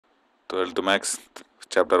12th Max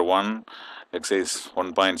Chapter 1 Exercise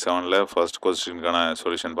 1.7 first question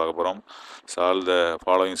solution பார்க்க போகிறோம். Solve the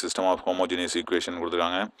following system of homogeneous equation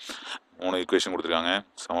கொடுத்துருக்காங்க. 3 equation கொடுத்துருக்காங்க.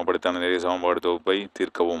 சமப்படுத்தான நேரிய சமன்பாடு தொகுப்பை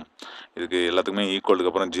தீர்க்கவும். இதுக்கு எல்லாத்துக்குமே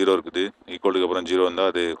ஈக்குவலுக்கு அப்புறம் 0 இருக்குது. ஈக்குவலுக்கு அப்புறம் 0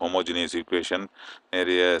 வந்தால் அது ஹோமோஜினியஸ் ஈக்குவேஷன்,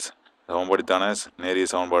 நேரிய சமப்படுத்தான நேரிய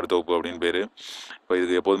சமன்பாடு தொகுப்பு அப்படின்னு பேர். இப்போ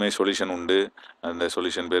இதுக்கு எப்போதுமே சொல்யூஷன் உண்டு. அந்த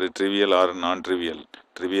சொல்யூஷன் பேர் ட்ரிவியல் ஆர் நான் ட்ரிவியல்.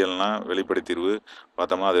 ட்ரிவியல்னால் வெளிப்படை தீர்வு.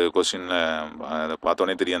 பார்த்தோம்னா அது கொஸ்டினில் அதை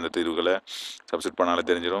பார்த்தோன்னே தெரியும், அந்த தீர்வுகளை சப்ஸ்டிட் பண்ணாலே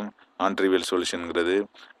தெரிஞ்சிடும். நான் ட்ரிவியல் சொல்யூஷனுங்கிறது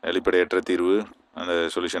வெளிப்படையற்ற தீர்வு. அந்த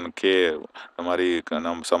சொல்யூஷன் கே இந்த மாதிரி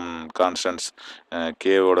சம் கான்ஸ்டன்ட்ஸ்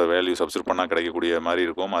கேவோட வேல்யூ சப்ஸ்டிட் பண்ணால் கிடைக்கக்கூடிய மாதிரி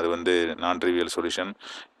இருக்கும். அது வந்து நான் ட்ரிவியல் சொல்யூஷன்.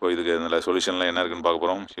 இப்போ இதுக்கு இதில் சொல்யூஷனில் என்ன இருக்குன்னு பார்க்க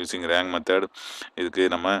போகிறோம். Using rank method. இதுக்கு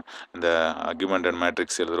நம்ம இந்த அக்யூமெண்டட்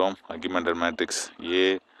மேட்ரிக்ஸ் எழுதுகிறோம். அக்யூமெண்டட் மேட்ரிக்ஸ் ஏ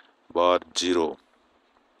பார்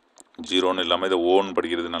 0 இல்லாமல் இதை ஓன்னு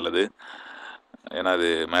படிக்கிறது நல்லது. ஏன்னா அது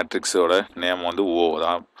மேட்ரிக்ஸோட நேம் வந்து ஓ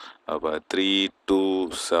தான். அப்போ 3 2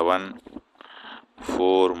 7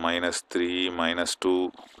 4 -3 -2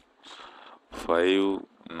 5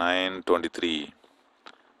 9 23.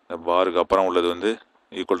 இந்த பாருக்கு அப்புறம் உள்ளது வந்து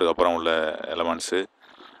ஈக்குவல்ட்டுக்கு அப்புறம் உள்ள எலமெண்ட்ஸு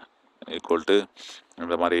ஈக்குவல்ட்டு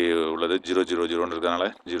இந்த மாதிரி உள்ளது 0 0 0ன்னு இருக்கிறதுனால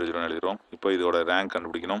 0 0ன்னு எழுதிடுறோம். இப்போ இதோட ரேங்க்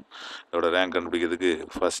கண்டுபிடிக்கணும். இதோட ரேங்க் கண்டுபிடிக்கிறதுக்கு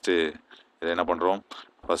ஃபஸ்ட்டு இதை என்ன பண்ணுறோம்,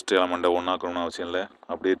 ஃபஸ்ட்டு எலமெண்ட்டை ஒன்றாக்கணும்னு அவசியம் இல்லை,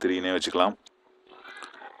 அப்படியே 3னே வச்சுக்கலாம்.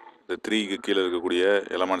 இந்த 3க்கு கீழே இருக்கக்கூடிய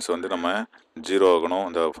எலமெண்ட்ஸ் வந்து நம்ம 0 ஆகணும்.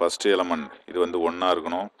 இந்த ஃபஸ்ட்டு எலமெண்ட் இது வந்து 1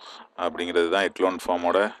 இருக்கணும் அப்படிங்கிறது தான் எக்லோன்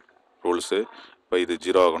ஃபார்மோட ரூல்ஸு. இப்போ இது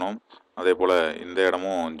 0 ஆகணும். அதே போல் இந்த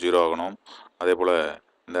இடமும் 0 ஆகணும். அதே போல்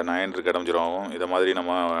இந்த 9 இருக்க இடம் 0 ஆகும். இதை மாதிரி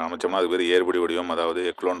நம்ம அமைச்சோம்னா அதுக்கு பேர் ஏறுபடி வடிவம், அதாவது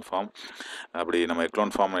எக்லோன் ஃபார்ம். அப்படி நம்ம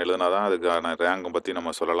எக்லோன் ஃபார்ம் எழுதுனா தான் அதுக்கான ரேங்கும் பற்றி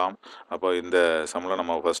நம்ம சொல்லலாம். அப்போ இந்த சம்மில்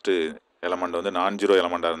நம்ம ஃபஸ்ட்டு எலமெண்ட் வந்து நான் 0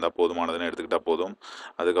 எலமெண்ட்டாக இருந்தால் போதுமானதுன்னு எடுத்துக்கிட்டால் போதும்.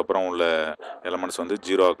 அதுக்கப்புறம் உள்ள எலமெண்ட்ஸ் வந்து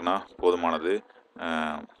 0 ஆக்குனா போதுமானது.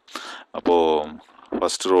 அப்போது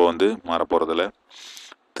ஃபஸ்ட் ரோ வந்து மாறப்போகிறதில்ல.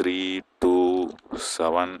 3 2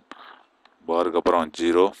 7 பாருக்கு அப்புறம்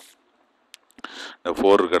 0. இந்த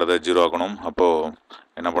 4 இருக்கிறத 0 ஆக்கணும். அப்போது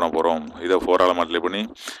என்ன பண்ண போகிறோம், இதை 4ஆல் மல்டிப்ளை பண்ணி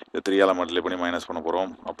இதை 3ஆல் மல்டிப்ளை பண்ணி மைனஸ் பண்ண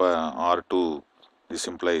போகிறோம். அப்போ R2 this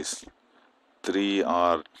implies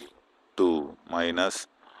 3R2 minus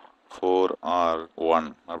 4R1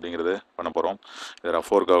 அப்படிங்கிறது பண்ண போகிறோம். இது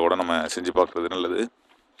ரஃபோர்க்காக கூட நம்ம செஞ்சு பார்க்குறது நல்லது.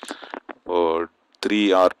 இப்போது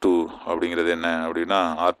 3R2 அப்படிங்கிறது என்ன அப்படின்னா,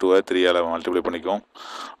 R2வை 3ஆல் மல்டிப்ளை பண்ணிக்கும்.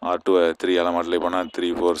 R2வை 3ஆல் மல்டிப்ளை பண்ணால்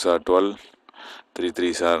 3 4s are 12, 3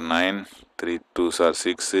 3s are 9, 3 2s are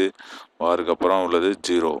 6, பாருக்கு அப்புறம் உள்ளது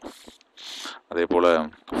 0. அதே போல்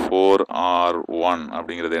 4R1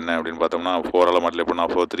 அப்படிங்கிறது என்ன அப்படின்னு பார்த்தோம்னா, 4ஆல் மல்டிப்ளை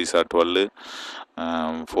பண்ணால் 4 3s are 12,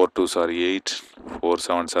 4 2s are 8, 4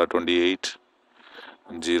 7s are 28,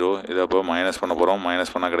 0. இதை அப்போ மைனஸ் பண்ண போகிறோம்.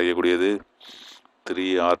 மைனஸ் பண்ணால் கிடைக்கக்கூடியது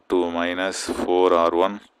 3R2 minus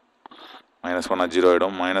 4R1. மைனஸ் பண்ணால் 0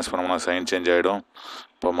 ஆகிடும். மைனஸ் பண்ணோம்னா சைன் சேஞ்ச் ஆகிடும்.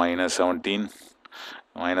 இப்போ -17.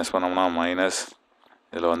 மைனஸ் பண்ணோம்னா மைனஸ்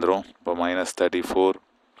இதில் வந்துடும். இப்போ -34.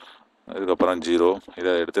 இதுக்கப்புறம் 0.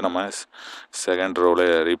 இதை எடுத்து நம்ம செகண்ட் ரோவில்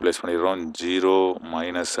ரீப்ளேஸ் பண்ணிடுறோம். 0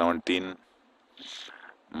 -17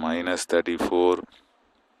 -34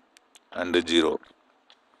 அண்டு 0.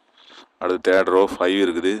 அடுத்து தேர்ட் ரோ 5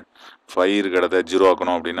 இருக்குது. 5 இருக்க இடத்த 0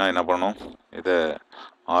 ஆக்கணும் அப்படின்னா என்ன பண்ணணும், இதை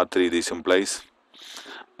R3 this implies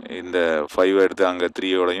இந்த 5 எடுத்து அங்கே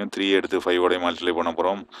 3யோடையும் 3 எடுத்து 5ஓடையும் மல்டிப்ளை பண்ண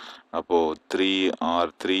போகிறோம். அப்போது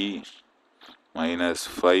 3R3 minus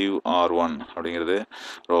 5R1 அப்படிங்கிறது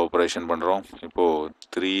ரோ ஆப்ரேஷன் பண்ணுறோம். இப்போது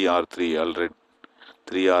 3R3 ஆல்ரெடி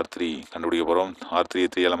 3R3 கண்டுபிடிக்க போகிறோம். R3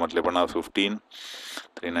 3ஆல் மல்டிப்ளை பண்ணால் 15,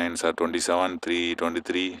 3 9s are 27, 3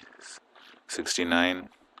 23 69,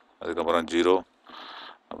 அதுக்கப்புறம் 0.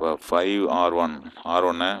 அப்போ 5R1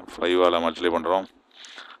 R1-ஐ 5ஆல் மல்டிப்ளை பண்ணுறோம்.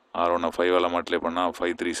 R1-ஐ 5ஆல் மல்டிப்ளை பண்ணால்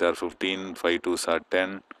 5 3s are 15, 5 2s are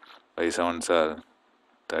 10, 5 7s are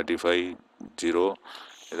 35, 0.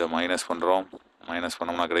 இதை மைனஸ் பண்ணுறோம். மைனஸ்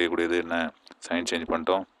பண்ணோம்னா கிடைக்கக்கூடியது என்ன, சைன் சேஞ்ச்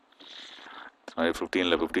பண்ணிட்டோம்.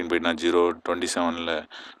 15ல் 15 போயிட்டுனா 0, 27ல்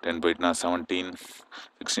 10 போயிட்டுனா 17,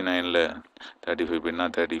 69ல் 35 போயிட்டுனா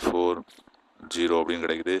 34, 0 அப்படின்னு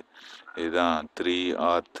கிடைக்குது. இதுதான்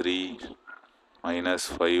 3R3 minus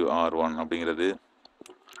 5R1 அப்படிங்கிறது.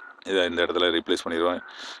 இதை இந்த இடத்துல ரீப்ளேஸ் பண்ணிடுவோம்.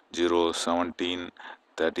 0 17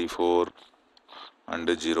 34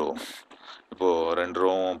 அண்டு 0. இப்போது ரெண்டு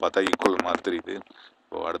ரோவும் பார்த்தா ஈக்குவல் மாதிரி தெரியுது.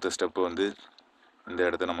 இப்போது அடுத்த ஸ்டெப்பு வந்து இந்த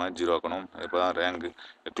இடத்த நம்ம 0 ஆக்கணும். இப்போ தான் ரேங்க்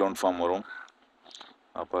எக்லோன் ஃபார்ம் வரும்.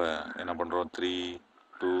 அப்போ என்ன பண்ணுறோம், 3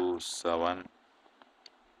 2 7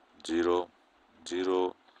 0 0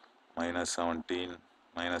 -17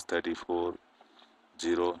 -34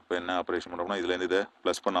 0. இப்போ என்ன ஆப்ரேஷன் பண்ணுறோம்னா, இதுலேருந்து இதை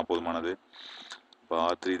ப்ளஸ் பண்ணால் போதுமானது. இப்போ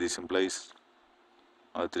R3 this implies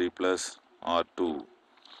R3 plus R2.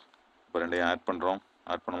 இப்போ ரெண்டையும் ஆட் பண்ணுறோம்.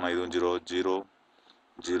 ஆட் பண்ணோம்னா இதுவும் 0 0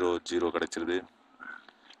 0 0 கிடச்சிருது.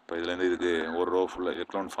 இப்போ இதுலேருந்து இதுக்கு ஒரு ரோ ஃபுல்லாக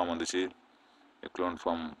எக்லோன் ஃபார்ம் வந்துச்சு. எக்லோன்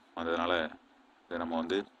ஃபார்ம் வந்ததுனால இதை நம்ம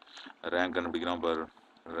வந்து ரேங்க் கண்டுபிடிக்கிறோம். Per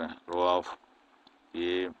row of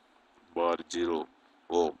A bar 0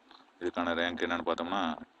 O. இதுக்கான ரேங்க் என்னன்னு பார்த்தோம்னா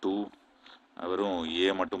 2. வெறும் A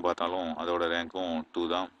மட்டும் பார்த்தாலும் அதோட ரேங்க்கும் 2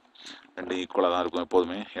 தான். ரெண்டு ஈக்குவலாக தான் இருக்கும்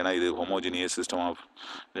எப்போதுமே. ஏன்னா இது homogeneous system of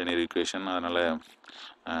linear equation. அதனால்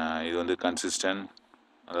இது வந்து கன்சிஸ்டன்ட்,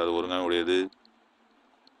 அதாவது ஒருங்கமையுடையது,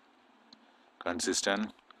 கன்சிஸ்டன்ட்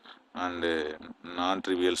அண்டு நான்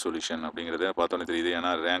ட்ரிவியல் சொல்யூஷன் அப்படிங்கிறத பார்த்தோன்னே தெரியுது.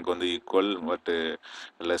 ஏன்னா ரேங்க் வந்து ஈக்குவல் பட்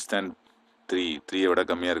லெஸ் தேன் 3, 3 விட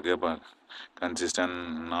கம்மியாக இருக்குது. அப்போ கன்சிஸ்டன்ட்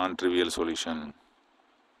நான் ட்ரிவியல் சொல்யூஷன்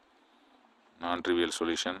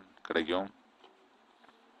கிடைக்கும்.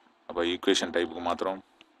 அப்போ ஈக்குவேஷன் டைப்புக்கு மாத்திரம்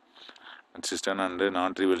கன்சிஸ்டன்ட் அண்டு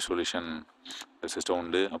நான் ட்ரிவியல் சொல்யூஷன் சிஸ்டம்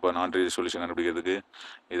உண்டு. அப்போ நான் ட்ரிவியல் சொல்யூஷன் கண்டுபிடிக்கிறதுக்கு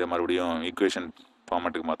இதை மறுபடியும் ஈக்குவேஷன்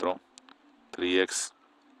ஃபார்மேட்டுக்கு மாத்திரம் 3x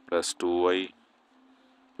 + 2y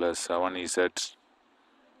 + 7z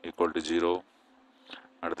 = 0.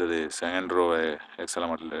 அடுத்தது செகண்ட் ரோ எக்ஸ்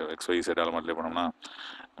எலமெண்ட்டில் XYZ எலமெண்ட்டில் போனோம்னா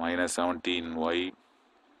 -17y -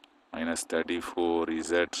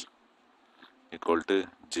 34z =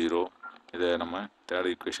 0. இதை நம்ம தேர்ட்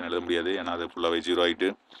ஈக்குவேஷன் எழுத முடியாது, ஏன்னா அது ஃபுல்லாகவே 0 ஆகிட்டு.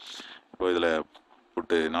 இப்போ இதில்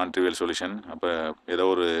புட்டு நான் ட்ரிவியல் சொல்யூஷன். அப்போ ஏதோ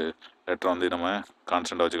ஒரு லெட்டர் வந்து நம்ம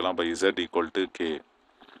கான்ஸ்டண்ட்டாக வச்சுக்கலாம். இப்போ z = k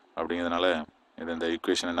அப்படிங்கிறதுனால இது இந்த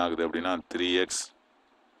ஈக்குவேஷன் என்ன ஆகுது அப்படின்னா 3x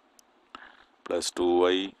 +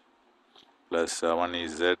 2y +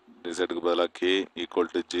 7z, zக்கு பதிலாக k =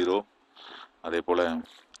 0. அதே போல்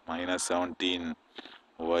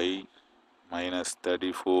 -17y -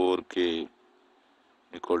 34k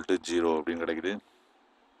 = 0 அப்படின்னு கிடைக்குது.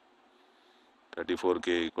 34k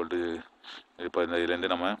 = இப்போ இந்த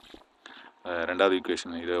இதுலேருந்து நம்ம ரெண்டாவது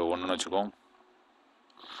ஈக்குவேஷன் இதை 1ன்னு வச்சுக்கோம்.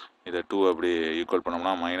 இதை 2 அப்படி ஈக்குவல்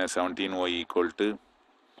பண்ணோம்னா -17y =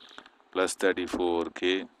 +34k.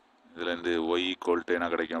 இதுலேருந்து y = என்ன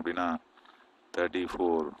கிடைக்கும் அப்படின்னா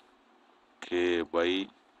 34k /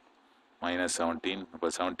 -17. அப்போ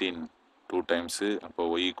 17 2 டைம்ஸு. அப்போ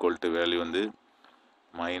y = வேல்யூ வந்து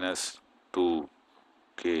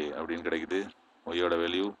 -2k அப்படின்னு கிடைக்குது. ஒய்யோட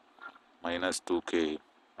வேல்யூ -2k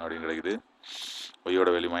அப்படின்னு கிடைக்குது. ஒய்யோட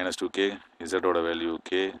வேல்யூ -2k, இசட்டோட வேல்யூ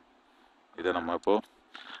k. இதை நம்ம இப்போது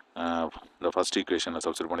இந்த ஃபஸ்ட் ஈக்குவேஷனில்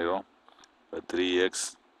சப்ஸ்டிட் பண்ணிடுறோம். 3x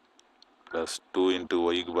 + 2 ×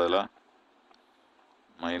 yக்கு பதிலாக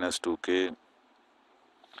 -2k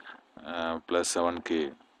 + 7k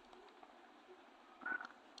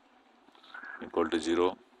 = 0.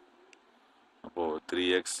 அப்போது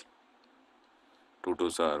 3x 2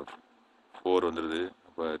 2s are 4 வந்துடுது.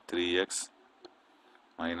 அப்போ 3x -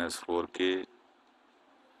 4k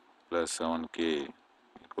 + 7k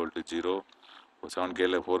 = 0. இப்போ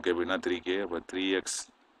 7kல 4k அப்படின்னா 3k. அப்போ 3x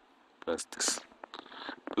 +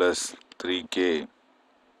 3k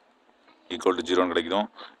 = 0ன்னு கிடைக்கும்.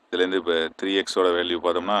 இதுலேருந்து இப்போ 3xோட வேல்யூ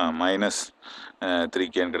பார்த்தோம்னா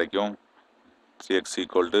 -3kன்னு கிடைக்கும். 3x =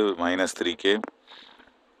 -3k.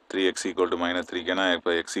 3x = -3kனா இப்போ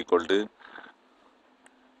x =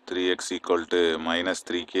 3x =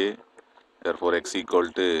 -3k. therefore x =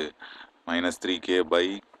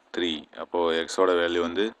 -3k/3. அப்போது எக்ஸோட வேல்யூ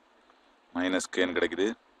வந்து -kன்னு கிடைக்குது.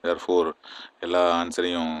 therefore எல்லா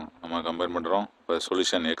ஆன்சரையும் நம்ம கம்பைன் பண்ணுறோம். இப்போ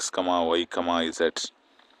சொல்யூஷன் x, y, z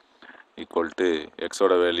 =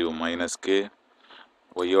 எக்ஸோட வேல்யூ -k,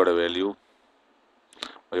 ஒய்யோட வேல்யூ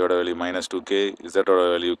 -2k, இசட்டோட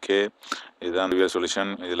வேல்யூ k. இதுதான் ரியல்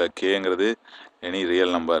சொல்யூஷன். இதில் கேங்கிறது எனி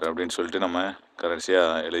ரியல் நம்பர் அப்படின்னு சொல்லிட்டு நம்ம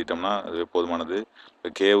கடைசியாக எழுதிட்டோம்னா அது போதுமானது. இப்போ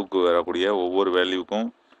கேவுக்கு வரக்கூடிய ஒவ்வொரு வேல்யூக்கும்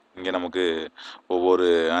இங்கே நமக்கு ஒவ்வொரு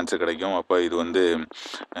ஆன்சர் கிடைக்கும். அப்போ இது வந்து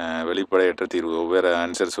வெளிப்படையற்ற தீர்வு, ஒவ்வொரு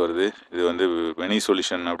ஆன்சர்ஸ் வருது. இது வந்து மெனி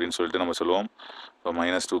சொல்யூஷன் அப்படின்னு சொல்லிட்டு நம்ம சொல்லுவோம். இப்போ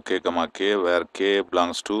 -2k, k where k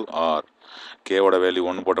belongs to r. கேவோட value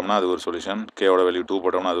 1 போட்டோம்னா அது ஒரு சொல்யூஷன், கேவோட வேல்யூ 2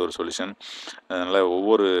 போட்டோம்னா அது ஒரு சொல்யூஷன். அதனால்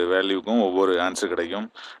ஒவ்வொரு வேல்யூக்கும் ஒவ்வொரு ஆன்சர் கிடைக்கும்.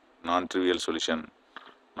 நான் ட்ரிவியல் சொல்யூஷன்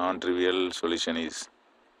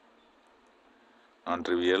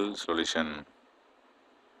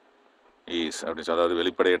இஸ் அப்படி, அதாவது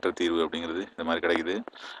வெளிப்படையற்ற தீர்வு அப்படிங்கிறது இந்த மாதிரி கிடைக்குது.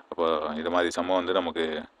 அப்போ இது மாதிரி சம்பவம் வந்து நமக்கு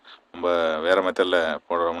ரொம்ப வேறு மெத்தடில்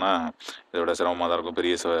போடுறோம்னா இதோட சிரமமாக தான் இருக்கும்,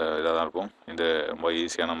 பெரிய இதாக தான் இருக்கும். இந்த ரொம்ப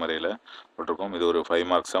ஈஸியான முறையில் போட்டிருக்கோம். இது ஒரு 5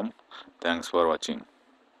 மார்க் சம். தேங்க்ஸ் ஃபார் வாட்சிங்.